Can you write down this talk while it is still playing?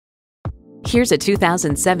Here's a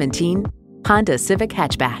 2017 Honda Civic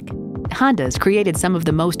hatchback. Honda's created some of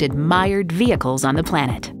the most admired vehicles on the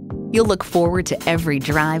planet. You'll look forward to every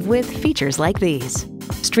drive with features like these: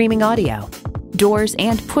 streaming audio, doors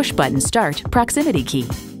and push-button start proximity key,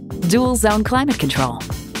 dual zone climate control,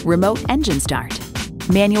 remote engine start,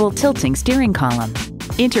 manual tilting steering column,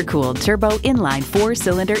 intercooled turbo inline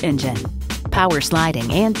 4-cylinder engine, power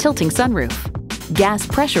sliding and tilting sunroof, gas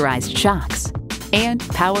pressurized shocks, and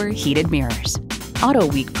power heated mirrors. Auto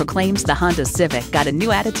Week proclaims the Honda Civic got a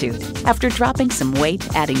new attitude after dropping some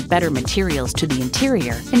weight, adding better materials to the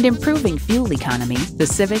interior, and improving fuel economy. The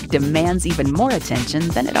Civic demands even more attention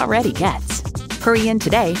than it already gets. Hurry in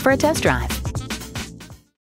today for a test drive.